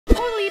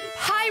totally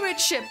pirate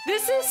ship.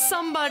 This is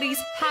somebody's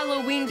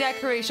Halloween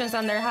decorations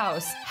on their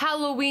house.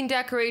 Halloween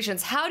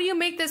decorations. How do you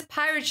make this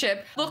pirate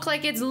ship look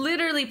like it's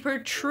literally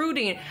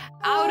protruding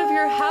out of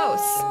your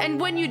house? And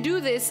when you do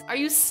this, are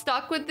you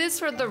stuck with this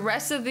for the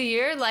rest of the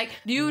year? Like,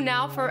 do you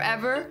now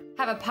forever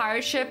have a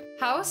pirate ship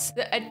house?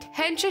 The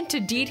attention to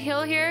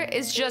detail here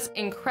is just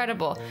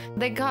incredible.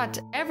 They got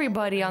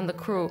everybody on the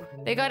crew.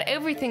 They got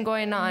everything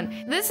going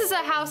on. This is a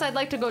house I'd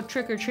like to go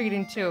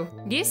trick-or-treating to.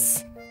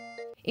 This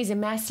is a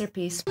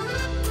masterpiece.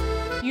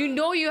 You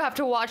know you have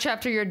to watch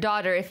after your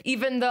daughter if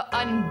even the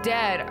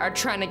undead are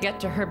trying to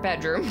get to her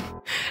bedroom.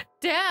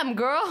 Damn,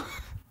 girl.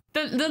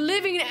 The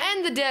living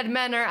and the dead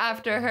men are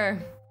after her.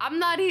 I'm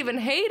not even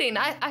hating.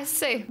 I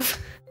say...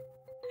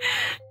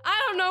 I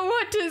don't know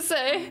what to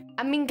say.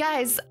 I mean,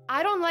 guys,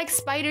 I don't like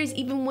spiders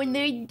even when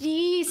they're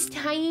this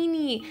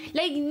tiny.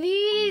 Like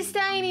this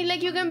tiny,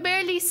 like you can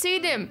barely see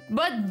them.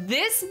 But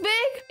this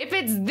big? If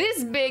it's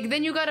this big,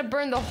 then you gotta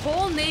burn the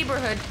whole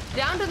neighborhood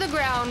down to the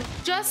ground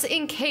just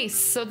in case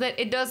so that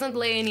it doesn't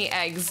lay any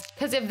eggs.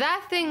 Because if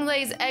that thing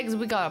lays eggs,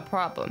 we got a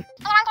problem.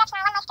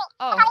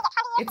 Oh,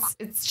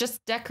 it's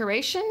just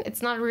decoration?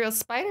 It's not a real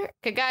spider?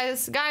 Okay,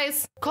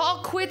 guys,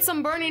 call quits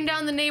on burning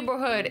down the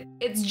neighborhood.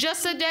 It's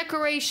just a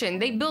decoration.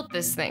 They built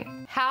this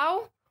thing.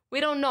 How? We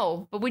don't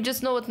know, but we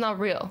just know it's not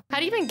real. How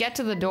do you even get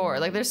to the door?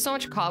 Like, there's so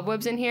much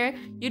cobwebs in here.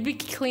 You'd be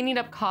cleaning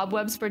up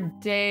cobwebs for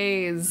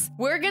days.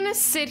 We're gonna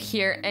sit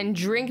here and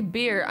drink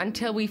beer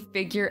until we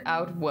figure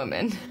out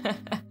women.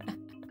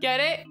 Get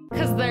it?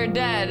 Because they're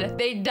dead.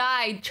 They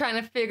died trying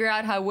to figure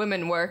out how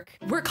women work.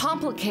 We're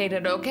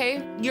complicated,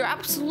 okay? You're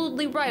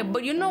absolutely right.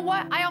 But you know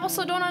what? I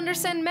also don't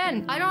understand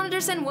men. I don't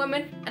understand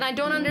women, and I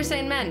don't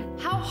understand men.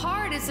 How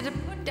hard is it to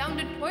put down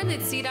the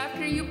toilet seat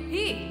after you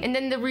pee? And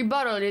then the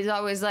rebuttal is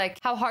always like,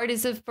 how hard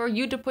is it for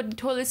you to put the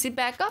toilet seat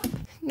back up?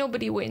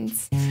 Nobody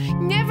wins.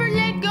 Never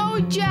let go,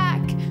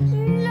 Jack.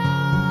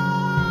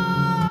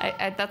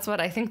 That's what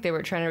I think they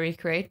were trying to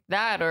recreate.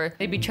 That, or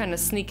they'd be trying to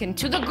sneak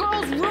into the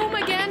girl's room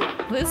again.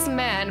 This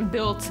man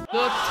built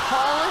the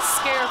tallest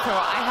scarecrow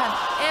I have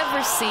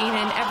ever seen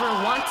and ever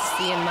want to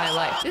see in my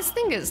life. This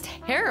thing is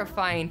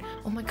terrifying.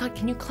 Oh my god,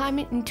 can you climb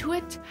into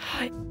it?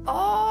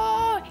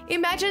 Oh,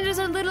 imagine there's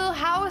a little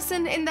house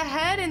in the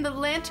head, in the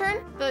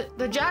lantern,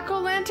 the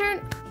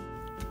jack-o'-lantern.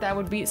 That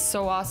would be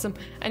so awesome.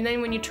 And then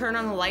when you turn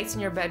on the lights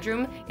in your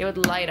bedroom, it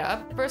would light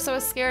up. First I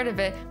was scared of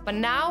it, but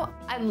now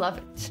I love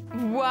it.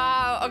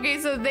 Wow, okay,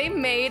 so they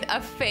made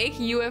a fake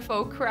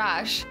UFO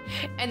crash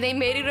and they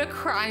made it a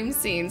crime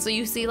scene. So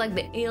you see like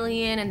the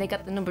alien and they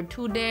got the number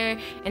 2 there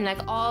and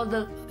like all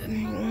the,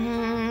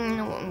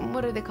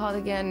 what are they called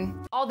again?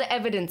 All the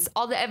evidence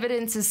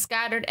is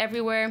scattered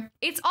everywhere.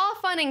 It's all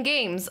fun and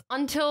games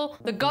until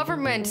the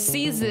government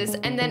sees this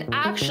and then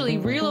actually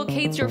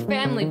relocates your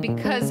family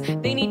because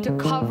they need to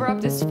cover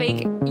up this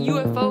fake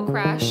UFO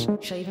crash.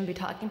 Should I even be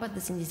talking about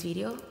this in this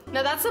video?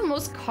 Now that's the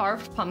most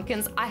carved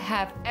pumpkins I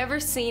have ever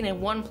seen in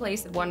one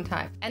place at one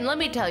time. And let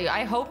me tell you,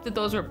 I hope that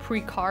those were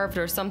pre-carved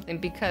or something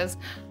because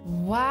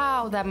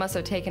wow, that must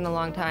have taken a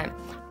long time.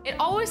 It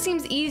always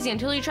seems easy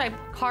until you try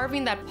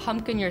carving that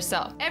pumpkin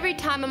yourself. Every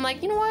time I'm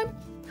like, you know what?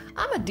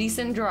 I'm a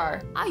decent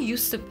drawer. I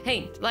used to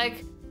paint.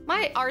 Like,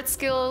 my art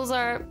skills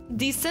are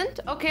decent.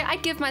 Okay, I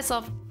give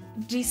myself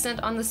decent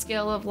on the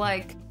scale of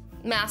like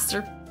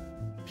master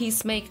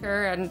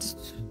peacemaker and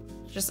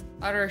just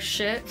utter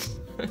shit.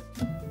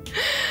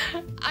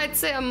 I'd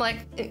say I'm like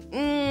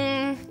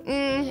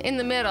in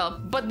the middle,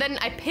 but then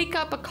I pick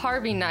up a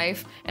carving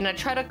knife and I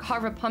try to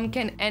carve a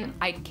pumpkin and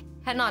I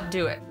cannot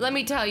do it. Let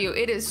me tell you,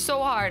 it is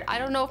so hard. I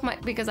don't know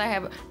if because I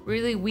have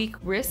really weak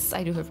wrists.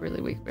 I do have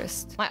really weak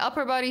wrists. My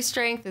upper body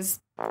strength is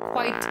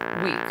quite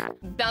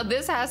weak. Now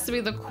this has to be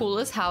the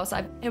coolest house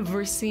I've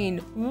ever seen.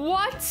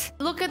 What?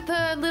 Look at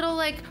the little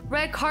like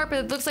red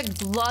carpet. It looks like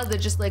blood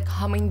that's just like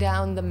coming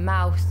down the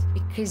mouth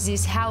because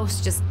this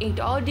house just ate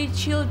all the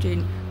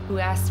children who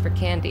asked for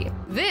candy.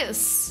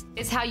 This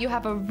is how you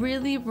have a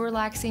really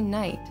relaxing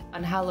night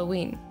on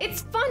Halloween.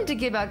 It's fun to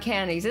give out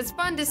candies. It's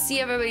fun to see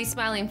everybody's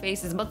smiling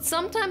faces, but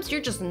sometimes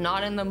you're just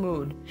not in the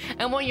mood.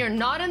 And when you're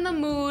not in the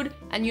mood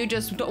and you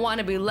just don't want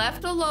to be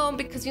left alone,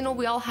 because you know,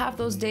 we all have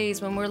those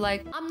days when we're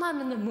like, I'm not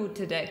in the mood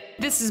today.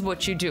 This is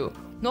what you do.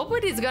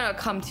 Nobody's gonna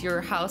come to your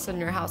house and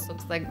your house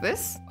looks like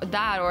this,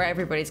 that, or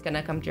everybody's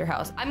gonna come to your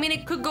house. I mean,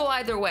 it could go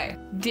either way.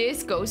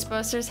 This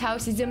Ghostbusters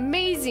house is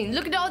amazing.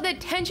 Look at all the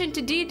attention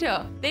to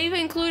detail. They've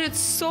included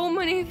so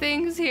many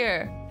things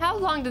here. How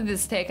long did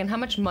this take and how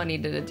much money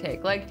did it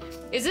take? Like,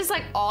 is this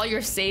like all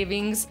your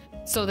savings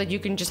so that you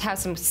can just have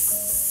some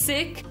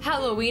sick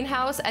Halloween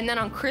house and then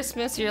on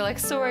Christmas you're like,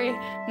 sorry,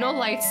 no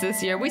lights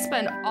this year. We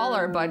spent all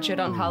our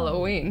budget on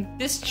Halloween.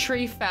 This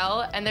tree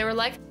fell and they were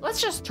like,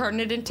 let's just turn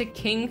it into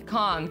King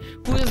Kong,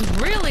 who is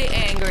really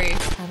angry.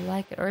 I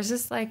like it. Or is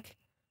this like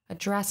a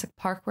Jurassic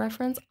Park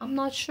reference? I'm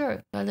not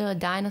sure. A little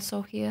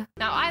dinosaur here.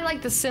 Now, I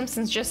like The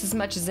Simpsons just as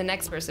much as the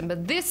next person,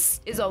 but this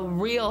is a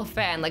real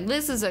fan. Like,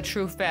 this is a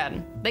true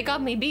fan. They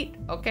got me beat,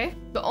 okay?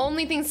 The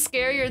only thing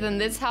scarier than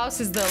this house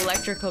is the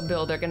electrical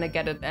bill they're gonna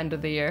get at the end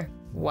of the year.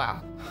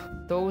 Wow.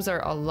 Those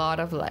are a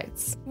lot of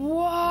lights.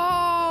 Whoa!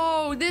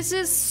 this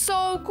is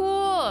so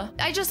cool.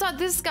 I just saw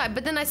this guy,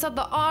 but then I saw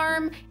the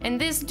arm and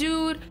this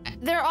dude.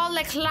 They're all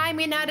like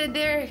climbing out of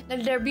there,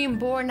 like they're being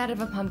born out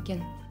of a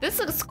pumpkin. This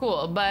looks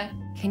cool, but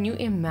can you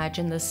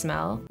imagine the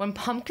smell? When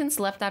pumpkins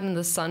left out in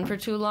the sun for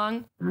too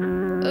long?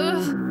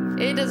 Ugh,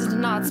 it does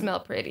not smell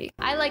pretty.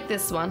 I like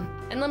this one,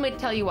 and let me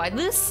tell you why.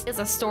 This is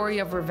a story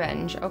of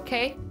revenge,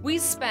 okay? We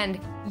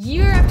spend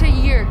year after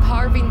year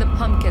carving the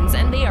pumpkins,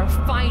 and they are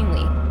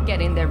finally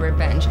getting their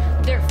revenge.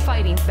 They're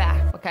fighting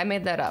back. Okay, I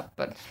made that up,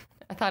 but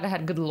I thought it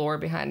had good lore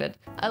behind it.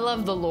 I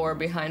love the lore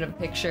behind a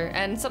picture,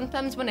 and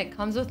sometimes when it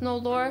comes with no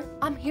lore,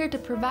 I'm here to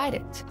provide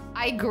it.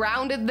 I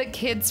grounded the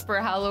kids for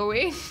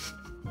Halloween.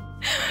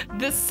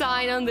 The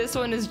sign on this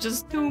one is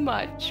just too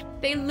much.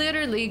 They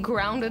literally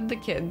grounded the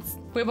kids.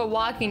 We have a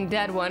Walking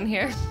Dead one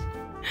here.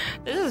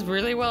 This is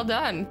really well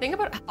done. Think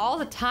about all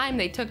the time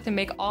they took to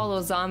make all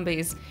those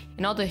zombies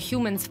and all the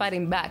humans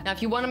fighting back. Now,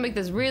 if you want to make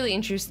this really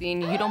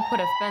interesting, you don't put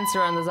a fence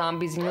around the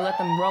zombies and you let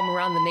them roam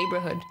around the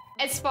neighborhood.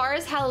 As far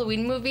as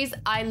Halloween movies,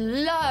 I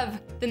love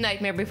The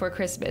Nightmare Before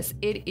Christmas.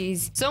 It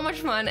is so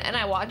much fun, and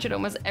I watch it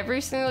almost every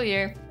single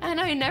year,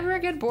 and I never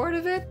get bored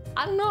of it.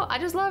 I don't know, I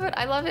just love it.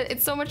 I love it.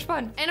 It's so much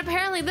fun. And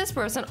apparently this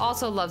person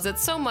also loves it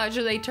so much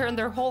that they turned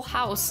their whole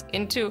house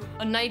into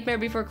a Nightmare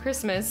Before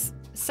Christmas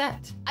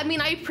set. I mean,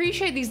 I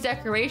appreciate these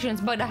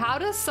decorations, but how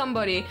does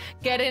somebody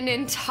get an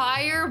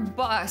entire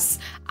bus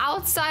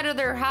outside of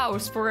their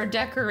house for a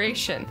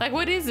decoration? Like,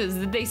 what is this?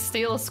 Did they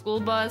steal a school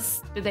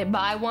bus? Did they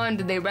buy one?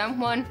 Did they rent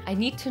one? I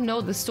need to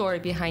know the story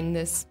behind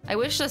this. I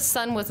wish the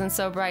sun wasn't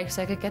so bright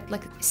so I could get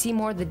see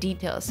more of the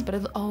details.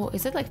 But oh,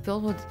 is it like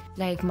filled with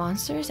like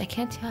monsters? I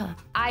can't tell.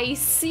 I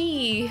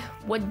see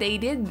what they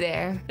did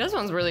there. This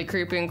one's really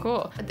creepy and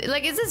cool.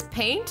 Like, is this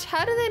paint?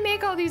 How do they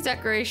make all these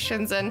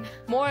decorations? And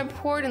more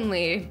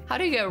importantly, how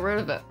do you get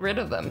rid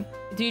of them?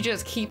 Do you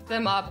just keep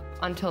them up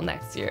until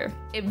next year?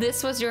 If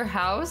this was your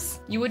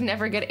house, you would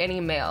never get any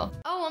mail.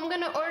 Oh, I'm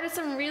gonna order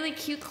some really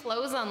cute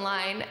clothes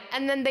online,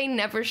 and then they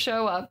never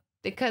show up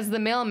because the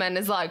mailman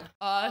is like,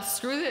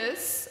 screw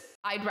this.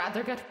 I'd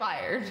rather get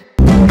fired.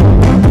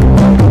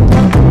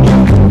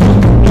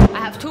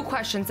 I have two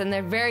questions and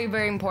they're very,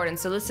 very important,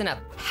 so listen up.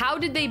 How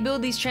did they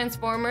build these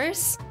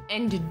transformers?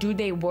 And do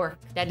they work?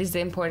 That is the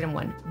important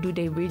one. Do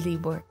they really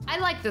work? I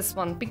like this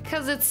one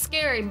because it's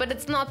scary, but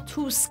it's not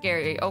too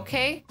scary,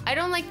 okay? I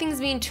don't like things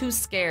being too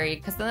scary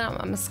because then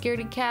I'm a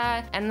scaredy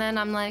cat and then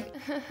I'm like,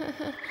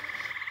 I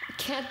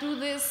can't do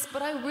this,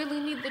 but I really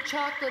need the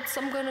chocolate,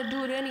 so I'm gonna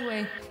do it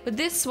anyway. But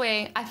this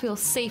way, I feel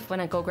safe when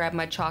I go grab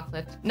my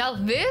chocolate. Now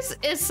this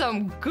is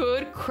some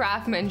good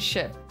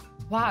craftsmanship.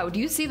 Wow, do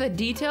you see the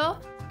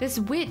detail? This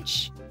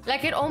witch,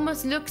 like it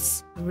almost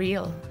looks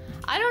real.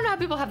 I don't know how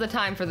people have the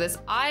time for this.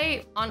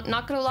 I'm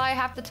not gonna lie,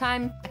 half the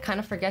time I kind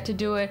of forget to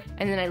do it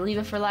and then I leave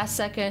it for last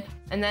second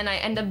and then I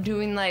end up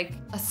doing like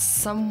a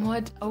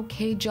somewhat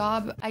okay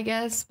job, I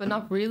guess, but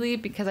not really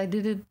because I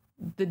did it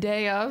the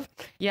day of.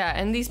 Yeah,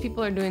 and these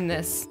people are doing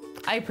this.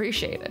 I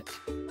appreciate it.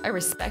 I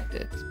respect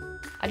it.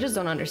 I just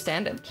don't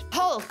understand it.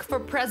 Hulk for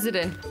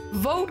president.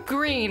 Vote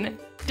green.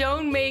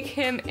 Don't make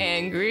him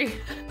angry.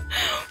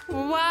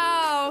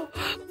 Wow,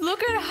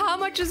 look at how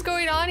much is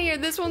going on here.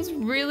 This one's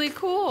really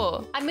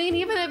cool. I mean,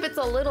 even if it's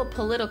a little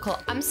political,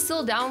 I'm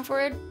still down for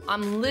it.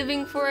 I'm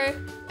living for it,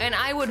 and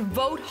I would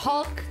vote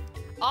Hulk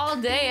all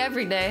day,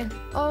 every day.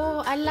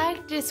 Oh, I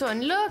like this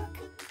one.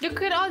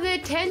 Look at all the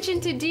attention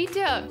to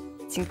detail.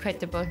 It's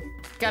incredible.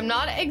 I'm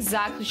not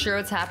exactly sure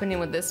what's happening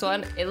with this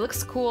one. It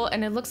looks cool,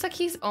 and it looks like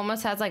he's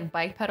almost has like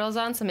bike pedals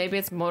on, so maybe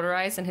it's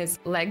motorized and his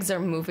legs are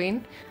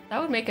moving. That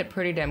would make it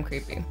pretty damn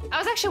creepy. I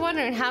was actually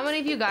wondering how many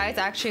of you guys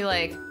actually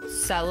like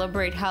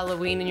celebrate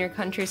Halloween in your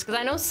countries, because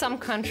I know some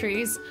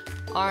countries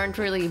aren't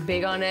really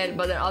big on it,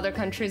 but in other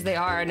countries they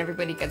are, and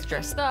everybody gets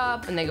dressed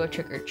up and they go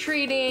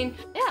trick-or-treating.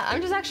 Yeah, I'm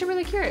just actually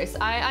really curious.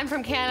 I'm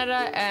from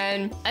Canada,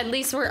 and at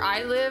least where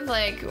I live,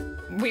 like,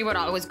 we would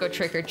always go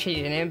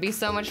trick-or-treating. It'd be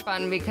so much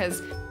fun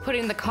because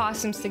putting the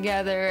costumes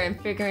together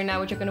and figuring out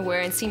what you're gonna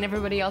wear and seeing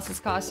everybody else's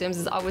costumes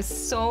is always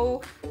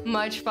so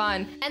much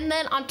fun. And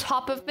then on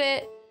top of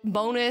it,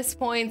 bonus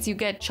points, you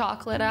get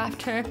chocolate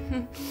after.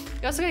 You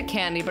also get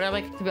candy, but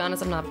to be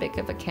honest, I'm not big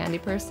of a candy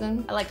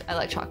person. I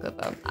like chocolate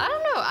though.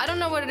 I don't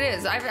know what it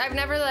is. I've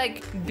never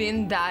like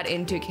been that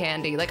into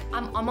candy. Like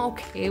I'm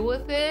okay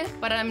with it,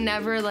 but I'm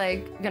never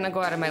like gonna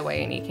go out of my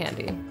way and eat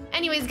candy.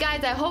 Anyways,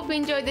 guys, I hope you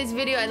enjoyed this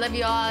video. I love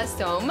you all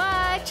so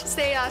much.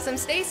 Stay awesome,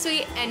 stay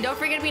sweet, and don't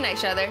forget to be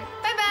nice to each other.